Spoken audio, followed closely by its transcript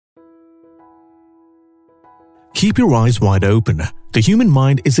Keep your eyes wide open. The human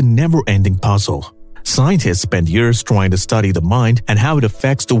mind is a never-ending puzzle. Scientists spend years trying to study the mind and how it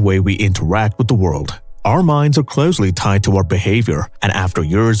affects the way we interact with the world. Our minds are closely tied to our behavior, and after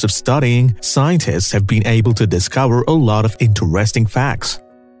years of studying, scientists have been able to discover a lot of interesting facts.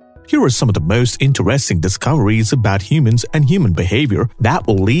 Here are some of the most interesting discoveries about humans and human behavior that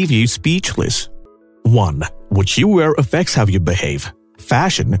will leave you speechless. 1. What you wear affects how you behave.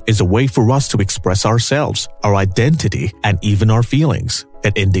 Fashion is a way for us to express ourselves, our identity, and even our feelings.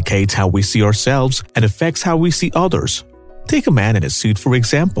 It indicates how we see ourselves and affects how we see others. Take a man in a suit, for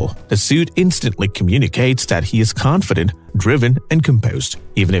example. The suit instantly communicates that he is confident, driven, and composed,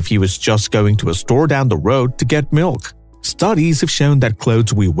 even if he was just going to a store down the road to get milk. Studies have shown that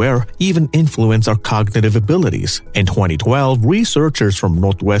clothes we wear even influence our cognitive abilities. In 2012, researchers from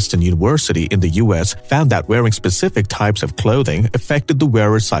Northwestern University in the US found that wearing specific types of clothing affected the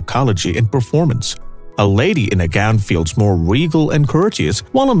wearer's psychology and performance. A lady in a gown feels more regal and courteous,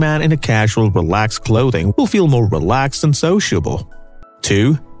 while a man in a casual, relaxed clothing will feel more relaxed and sociable.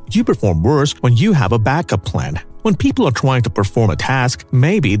 2. You perform worse when you have a backup plan. When people are trying to perform a task,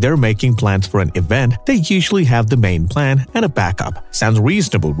 maybe they're making plans for an event, they usually have the main plan and a backup. Sounds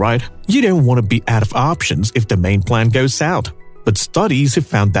reasonable, right? You don't want to be out of options if the main plan goes south. But studies have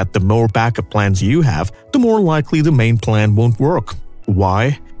found that the more backup plans you have, the more likely the main plan won't work.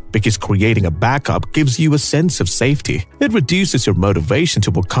 Why? Because creating a backup gives you a sense of safety. It reduces your motivation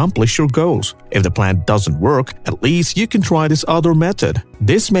to accomplish your goals. If the plan doesn't work, at least you can try this other method.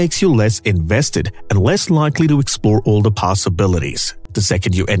 This makes you less invested and less likely to explore all the possibilities. The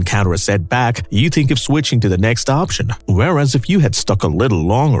second you encounter a setback, you think of switching to the next option. Whereas if you had stuck a little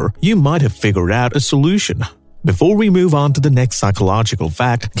longer, you might have figured out a solution. Before we move on to the next psychological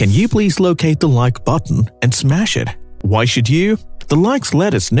fact, can you please locate the like button and smash it? Why should you? The likes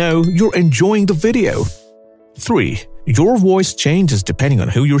let us know you're enjoying the video. 3. Your voice changes depending on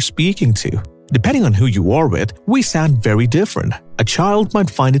who you're speaking to. Depending on who you are with, we sound very different. A child might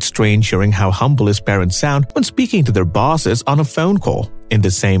find it strange hearing how humble his parents sound when speaking to their bosses on a phone call. In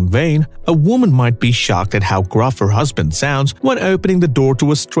the same vein, a woman might be shocked at how gruff her husband sounds when opening the door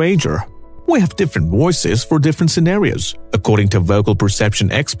to a stranger. We have different voices for different scenarios. According to vocal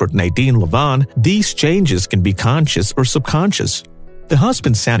perception expert Nadine Levan, these changes can be conscious or subconscious. The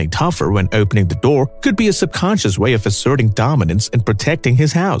husband sounding tougher when opening the door could be a subconscious way of asserting dominance and protecting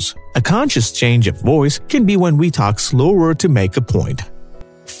his house. A conscious change of voice can be when we talk slower to make a point.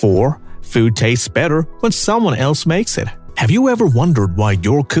 4. Food tastes better when someone else makes it. Have you ever wondered why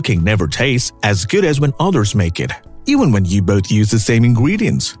your cooking never tastes as good as when others make it, even when you both use the same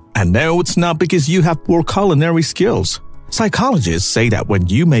ingredients? And no, it's not because you have poor culinary skills. Psychologists say that when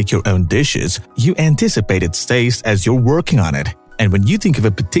you make your own dishes, you anticipate its taste as you're working on it. And when you think of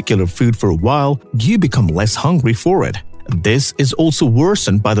a particular food for a while, you become less hungry for it. This is also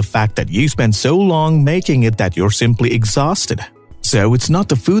worsened by the fact that you spend so long making it that you're simply exhausted. So it's not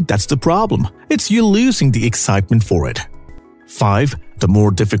the food that's the problem, it's you losing the excitement for it. 5. The more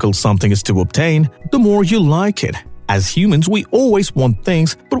difficult something is to obtain, the more you like it. As humans, we always want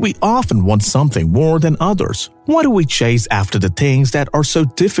things, but we often want something more than others. Why do we chase after the things that are so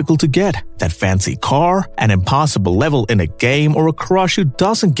difficult to get? That fancy car, an impossible level in a game, or a crush who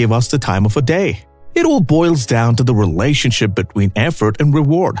doesn't give us the time of a day? It all boils down to the relationship between effort and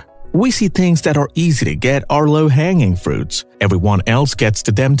reward. We see things that are easy to get are low-hanging fruits. Everyone else gets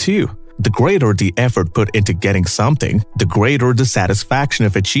to them too. The greater the effort put into getting something, the greater the satisfaction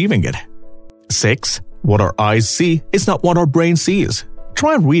of achieving it. 6. What our eyes see is not what our brain sees.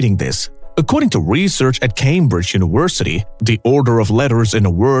 Try reading this. According to research at Cambridge University, the order of letters in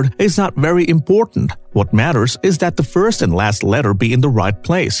a word is not very important. What matters is that the first and last letter be in the right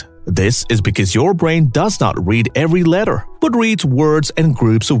place. This is because your brain does not read every letter, but reads words and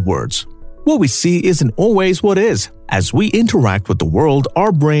groups of words. What we see isn't always what is. As we interact with the world,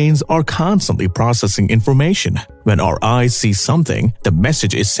 our brains are constantly processing information. When our eyes see something, the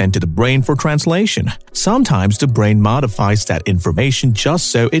message is sent to the brain for translation. Sometimes the brain modifies that information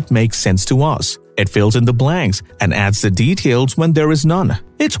just so it makes sense to us. It fills in the blanks and adds the details when there is none.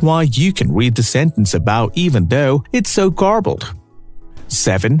 It's why you can read the sentence about even though it's so garbled.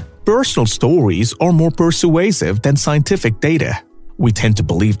 7. Personal stories are more persuasive than scientific data. We tend to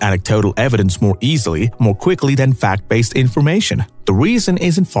believe anecdotal evidence more easily, more quickly than fact-based information. The reason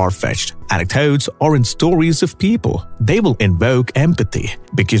isn't far-fetched. Anecdotes aren't stories of people. They will invoke empathy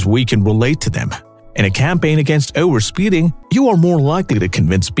because we can relate to them. In a campaign against overspeeding, you are more likely to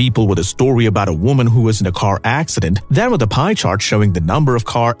convince people with a story about a woman who was in a car accident than with a pie chart showing the number of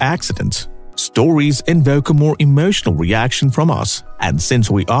car accidents. Stories invoke a more emotional reaction from us, and since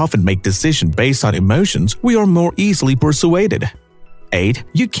we often make decisions based on emotions, we are more easily persuaded. 8.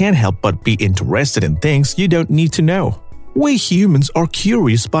 You can't help but be interested in things you don't need to know. We humans are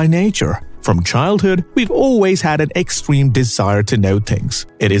curious by nature. From childhood, we've always had an extreme desire to know things.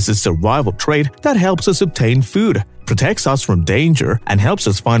 It is a survival trait that helps us obtain food, protects us from danger, and helps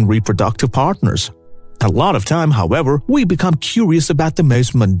us find reproductive partners. A lot of time, however, we become curious about the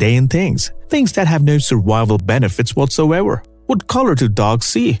most mundane things that have no survival benefits whatsoever. What color do dogs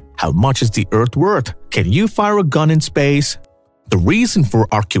see? How much is the Earth worth? Can you fire a gun in space? The reason for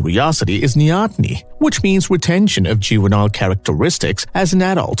our curiosity is neoteny, which means retention of juvenile characteristics as an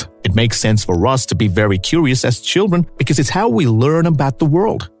adult. It makes sense for us to be very curious as children because it's how we learn about the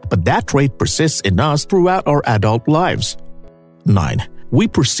world, but that trait persists in us throughout our adult lives. 9. We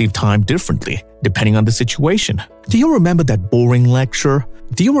perceive time differently, depending on the situation. Do you remember that boring lecture?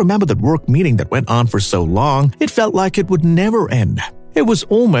 Do you remember that work meeting that went on for so long, it felt like it would never end? It was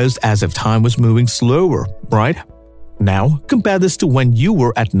almost as if time was moving slower, right? Now, compare this to when you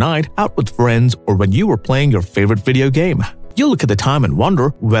were at night out with friends or when you were playing your favorite video game. You look at the time and wonder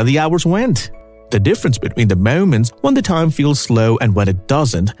where the hours went. The difference between the moments when the time feels slow and when it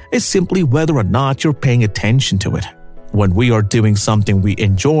doesn't is simply whether or not you're paying attention to it. When we are doing something we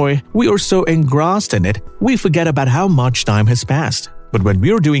enjoy, we are so engrossed in it, we forget about how much time has passed. But when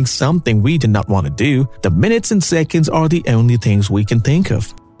we are doing something we do not want to do, the minutes and seconds are the only things we can think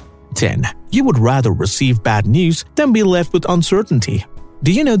of. 10. You would rather receive bad news than be left with uncertainty.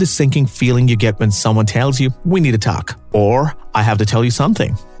 Do you know the sinking feeling you get when someone tells you, "We need to talk," or "I have to tell you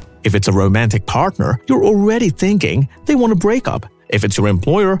something"? If it's a romantic partner, you're already thinking they want to break up. If it's your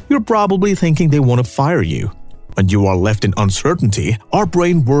employer, you're probably thinking they want to fire you. When you are left in uncertainty, our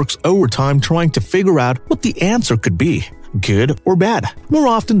brain works overtime trying to figure out what the answer could be, good or bad. More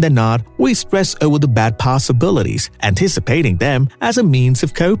often than not, we stress over the bad possibilities, anticipating them as a means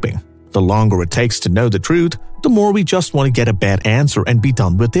of coping. The longer it takes to know the truth, the more we just want to get a bad answer and be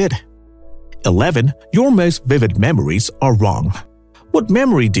done with it. 11. Your most vivid memories are wrong. What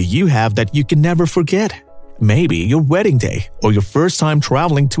memory do you have that you can never forget? Maybe your wedding day, or your first time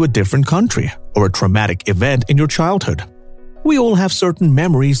traveling to a different country, or a traumatic event in your childhood. We all have certain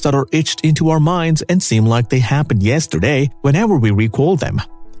memories that are etched into our minds and seem like they happened yesterday whenever we recall them.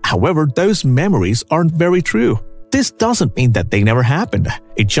 However, those memories aren't very true. This doesn't mean that they never happened.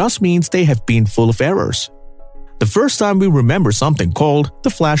 It just means they have been full of errors. The first time we remember something called the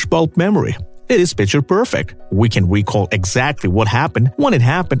flashbulb memory. It is picture perfect. We can recall exactly what happened, when it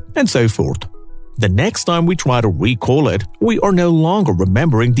happened, and so forth. The next time we try to recall it, we are no longer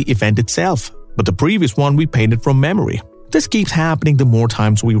remembering the event itself, but the previous one we painted from memory. This keeps happening the more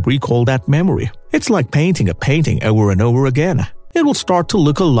times we recall that memory. It's like painting a painting over and over again. It will start to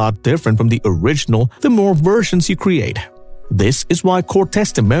look a lot different from the original the more versions you create. This is why court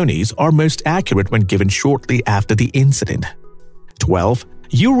testimonies are most accurate when given shortly after the incident. 12.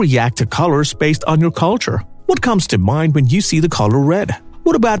 You react to colors based on your culture. What comes to mind when you see the color red?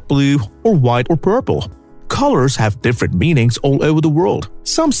 What about blue or white or purple? Colors have different meanings all over the world.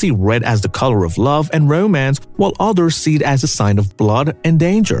 Some see red as the color of love and romance, while others see it as a sign of blood and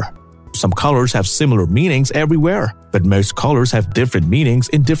danger. Some colors have similar meanings everywhere, but most colors have different meanings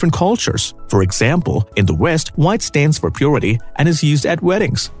in different cultures. For example, in the West, white stands for purity and is used at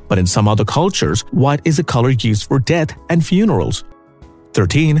weddings, but in some other cultures, white is a color used for death and funerals.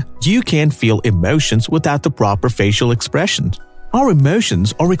 13. You can't feel emotions without the proper facial expressions. Our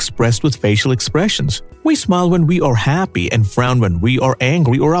emotions are expressed with facial expressions. We smile when we are happy and frown when we are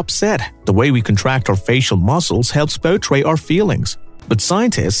angry or upset. The way we contract our facial muscles helps portray our feelings. But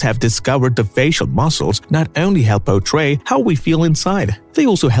scientists have discovered the facial muscles not only help portray how we feel inside, they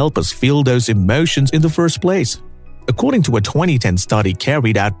also help us feel those emotions in the first place. According to a 2010 study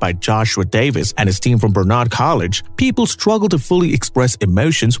carried out by Joshua Davis and his team from Barnard College, people struggle to fully express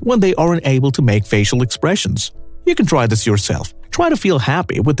emotions when they aren't able to make facial expressions. You can try this yourself. Try to feel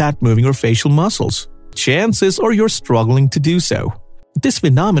happy without moving your facial muscles. Chances are you're struggling to do so. This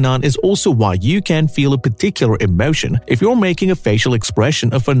phenomenon is also why you can feel a particular emotion if you're making a facial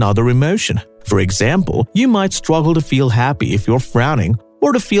expression of another emotion. For example, you might struggle to feel happy if you're frowning,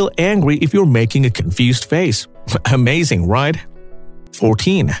 or to feel angry if you're making a confused face. Amazing, right?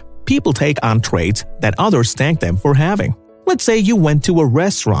 14. People take on traits that others thank them for having. Let's say you went to a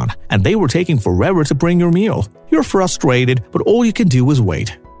restaurant and they were taking forever to bring your meal. You're frustrated, but all you can do is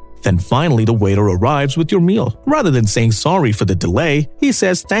wait. Then finally the waiter arrives with your meal. Rather than saying sorry for the delay, he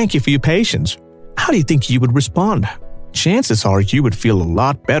says thank you for your patience. How do you think you would respond? chances are you would feel a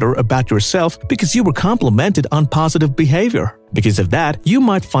lot better about yourself because you were complimented on positive behavior. Because of that, you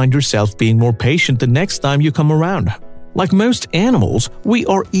might find yourself being more patient the next time you come around. Like most animals, we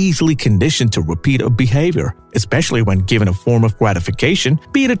are easily conditioned to repeat a behavior, especially when given a form of gratification,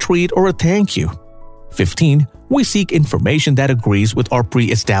 be it a treat or a thank you. 15. We seek information that agrees with our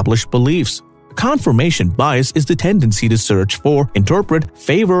pre-established beliefs. Confirmation bias is the tendency to search for, interpret,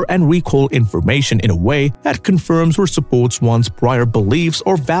 favor, and recall information in a way that confirms or supports one's prior beliefs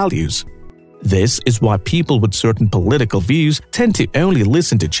or values. This is why people with certain political views tend to only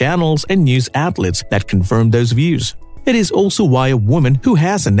listen to channels and news outlets that confirm those views. It is also why a woman who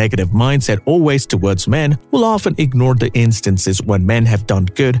has a negative mindset always towards men will often ignore the instances when men have done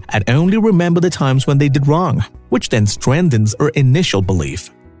good and only remember the times when they did wrong, which then strengthens her initial belief.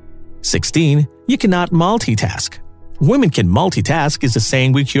 16. You cannot multitask. Women can multitask is a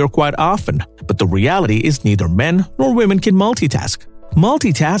saying we hear quite often, but the reality is neither men nor women can multitask.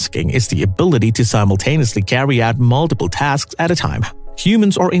 Multitasking is the ability to simultaneously carry out multiple tasks at a time.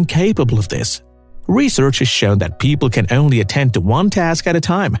 Humans are incapable of this. Research has shown that people can only attend to one task at a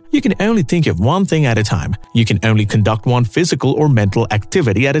time. You can only think of one thing at a time. You can only conduct one physical or mental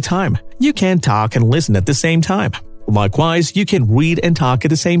activity at a time. You can't talk and listen at the same time. Likewise, you can read and talk at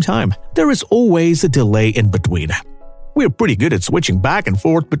the same time. There is always a delay in between. We're pretty good at switching back and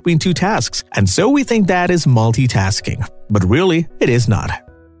forth between two tasks, and so we think that is multitasking. But really, it is not.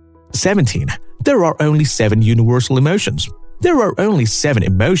 17. There are only 7 universal emotions. There are only 7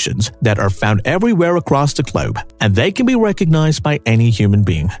 emotions that are found everywhere across the globe, and they can be recognized by any human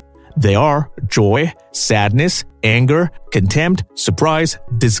being. They are joy, sadness, anger, contempt, surprise,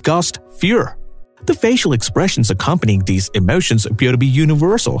 disgust, fear. The facial expressions accompanying these emotions appear to be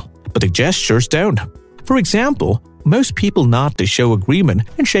universal, but the gestures don't. For example, most people nod to show agreement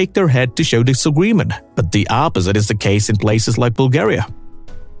and shake their head to show disagreement, but the opposite is the case in places like Bulgaria.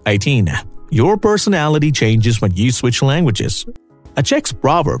 18. Your personality changes when you switch languages. A Czech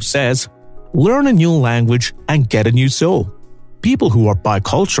proverb says, "Learn a new language and get a new soul." People who are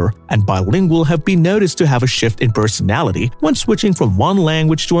bicultural and bilingual have been noticed to have a shift in personality when switching from one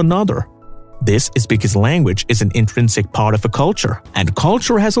language to another. This is because language is an intrinsic part of a culture, and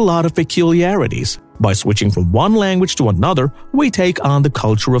culture has a lot of peculiarities. By switching from one language to another, we take on the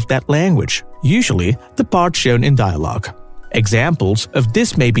culture of that language, usually the part shown in dialogue. Examples of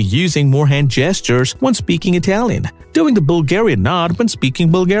this may be using more hand gestures when speaking Italian, doing the Bulgarian nod when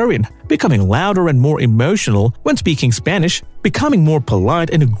speaking Bulgarian, becoming louder and more emotional when speaking Spanish, becoming more polite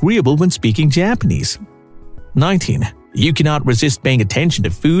and agreeable when speaking Japanese. 19. You cannot resist paying attention to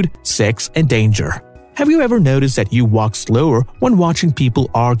food, sex, and danger. Have you ever noticed that you walk slower when watching people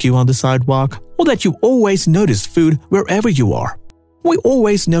argue on the sidewalk? Or that you always notice food wherever you are? We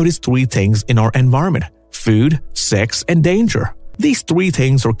always notice 3 things in our environment: food, sex, and danger. These 3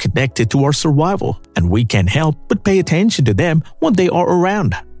 things are connected to our survival, and we can't help but pay attention to them when they are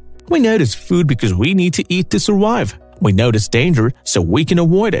around. We notice food because we need to eat to survive. We notice danger so we can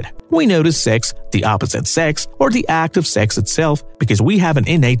avoid it. We notice sex, the opposite sex, or the act of sex itself because we have an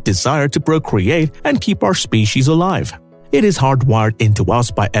innate desire to procreate and keep our species alive. It is hardwired into us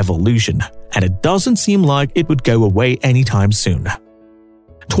by evolution, and it doesn't seem like it would go away anytime soon.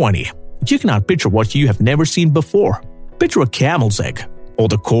 20. You cannot picture what you have never seen before. Picture a camel's egg, or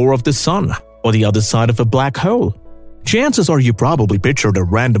the core of the sun, or the other side of a black hole. Chances are you probably pictured a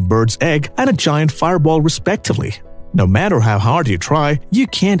random bird's egg and a giant fireball respectively. No matter how hard you try, you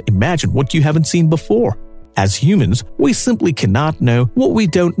can't imagine what you haven't seen before. As humans, we simply cannot know what we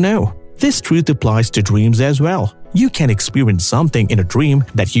don't know. This truth applies to dreams as well. You can experience something in a dream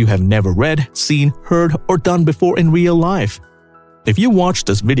that you have never read, seen, heard, or done before in real life. If you watched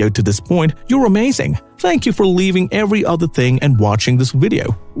this video to this point, you're amazing. Thank you for leaving every other thing and watching this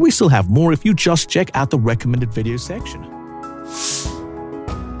video. We still have more if you just check out the recommended video section.